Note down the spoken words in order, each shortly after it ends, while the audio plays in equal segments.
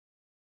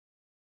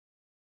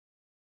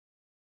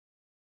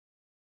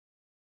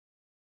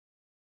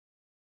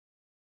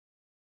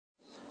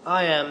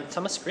I am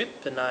Thomas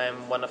Grip and I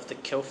am one of the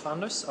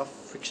co-founders of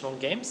Frictional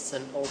Games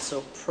and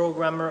also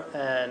programmer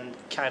and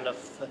kind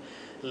of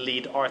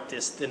lead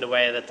artist in the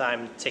way that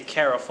I take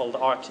care of all the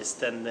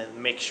artists and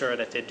make sure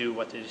that they do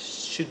what they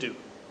should do.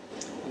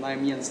 And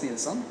I'm Jens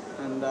Nilsson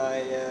and I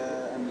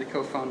am the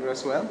co-founder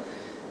as well,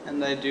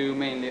 and I do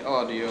mainly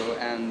audio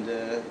and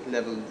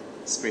level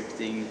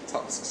scripting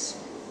tasks.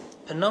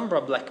 Penumbra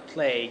Black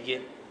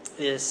Plague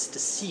is the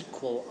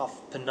sequel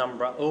of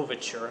Penumbra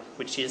Overture,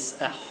 which is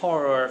a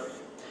horror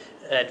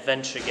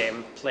adventure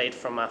game played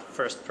from a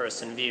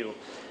first-person view.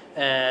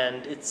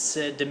 And it's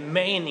the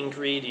main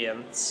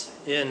ingredient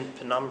in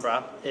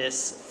Penumbra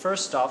is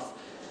first off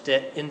the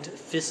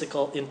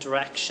physical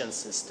interaction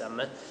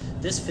system.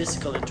 This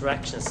physical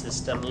interaction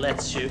system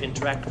lets you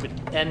interact with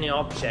any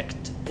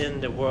object in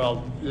the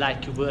world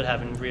like you would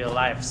have in real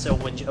life. So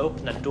when you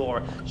open a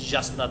door, you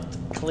just not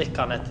click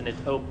on it and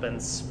it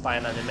opens by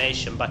an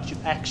animation, but you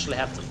actually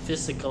have to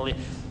physically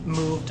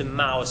move the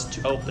mouse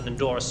to open the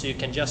door, so you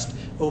can just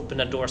open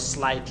a door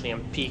slightly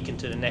and peek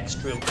into the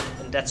next room.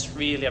 And that's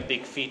really a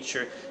big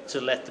feature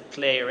to let the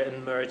player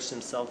immerse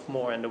himself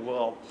more in the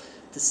world.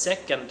 The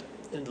second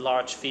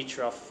large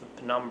feature of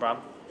Penumbra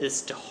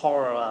is the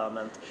horror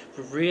element.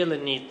 We really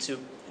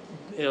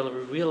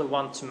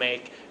want to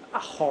make a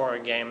horror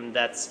game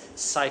that's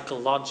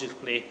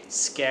psychologically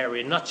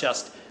scary, not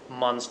just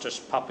monsters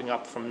popping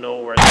up from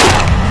nowhere,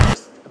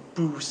 just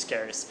boo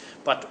scares,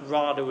 but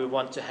rather we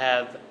want to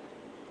have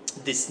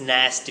this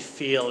nasty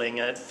feeling,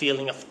 a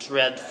feeling of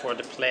dread for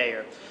the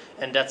player.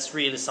 And that's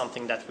really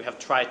something that we have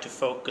tried to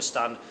focus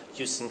on,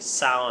 using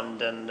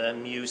sound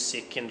and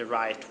music in the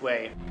right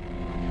way.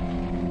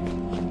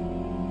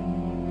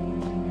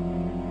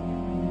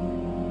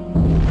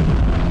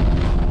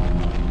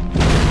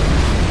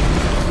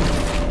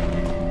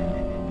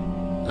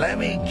 Let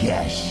me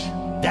guess,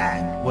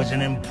 that was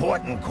an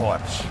important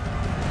corpse.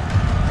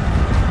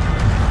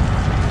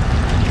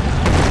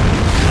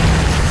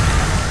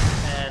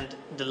 And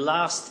the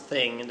last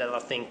thing that I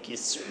think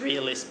is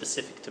really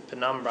specific to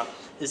Penumbra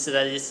is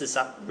that this is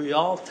a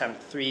real-time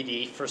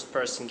 3D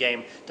first-person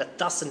game that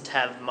doesn't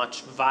have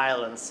much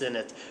violence in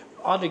it.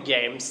 Other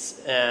games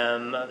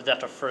that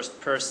are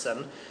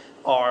first-person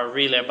are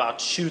really about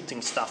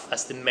shooting stuff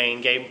as the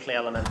main gameplay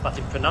element, but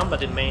in Penumbra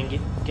the main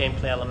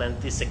gameplay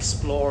element is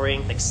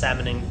exploring,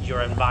 examining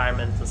your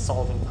environment and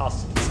solving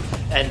puzzles.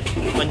 And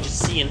when you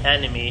see an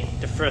enemy,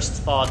 the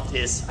first thought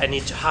is I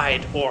need to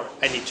hide or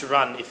I need to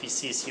run if he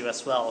sees you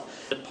as well.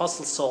 The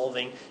puzzle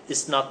solving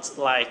is not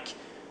like,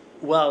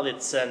 well,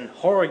 it's an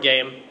horror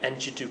game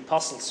and you do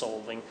puzzle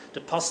solving.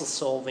 The puzzle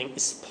solving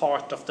is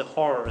part of the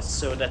horror,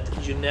 so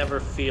that you never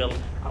feel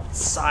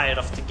outside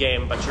of the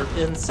game, but you're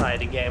inside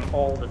the game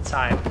all the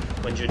time.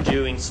 When you're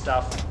doing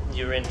stuff,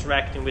 you're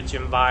interacting with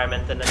your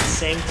environment, and at the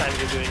same time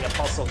you're doing a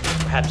puzzle,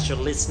 perhaps you're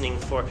listening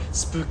for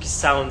spooky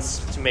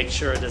sounds to make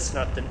sure there's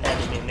not an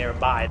enemy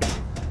nearby.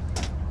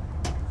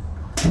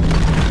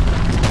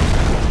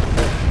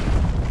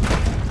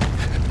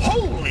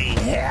 Holy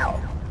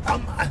hell!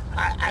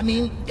 I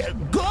mean,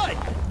 good,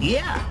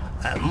 yeah.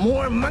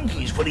 More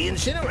monkeys for the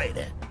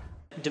incinerator.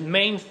 The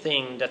main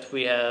thing that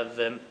we have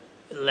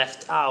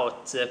left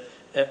out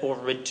or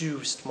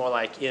reduced, more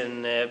like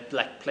in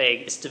Black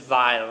Plague, is the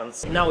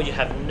violence. Now you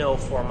have no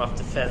form of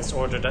defense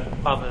other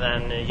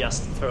than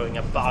just throwing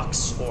a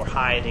box or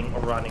hiding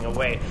or running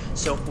away.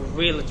 So we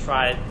really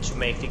tried to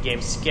make the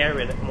game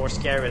more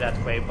scary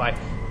that way by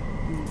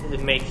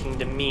making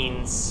the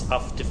means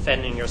of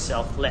defending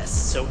yourself less,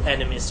 so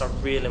enemies are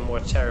really more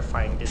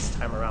terrifying this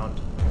time around.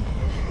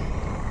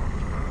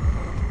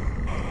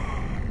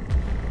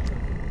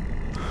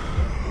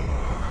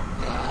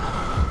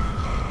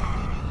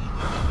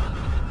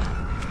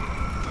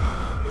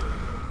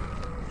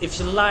 If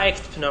you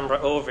liked Penumbra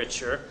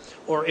Overture,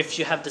 or if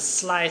you have the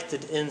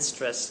slighted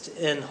interest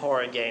in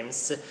horror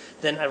games,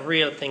 then I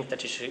really think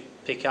that you should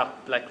pick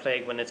up Black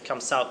Plague when it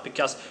comes out,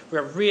 because we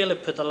have really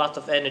put a lot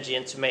of energy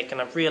into making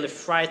a really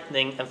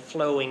frightening and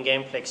flowing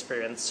gameplay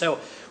experience. So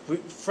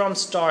from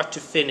start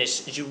to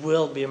finish, you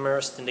will be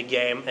immersed in the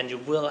game, and you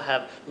will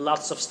have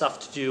lots of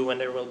stuff to do,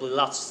 and there will be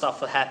lots of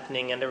stuff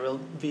happening, and there will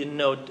be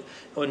no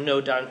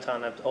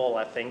downtime at all,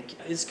 I think.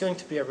 It's going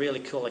to be a really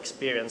cool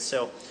experience,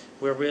 so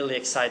we're really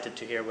excited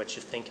to hear what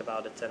you think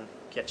about it and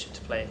get you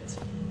to play it.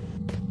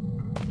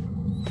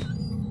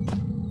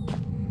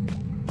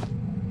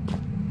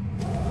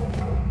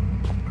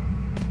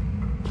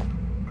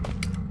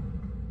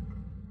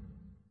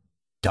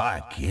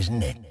 Dark,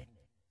 isn't it?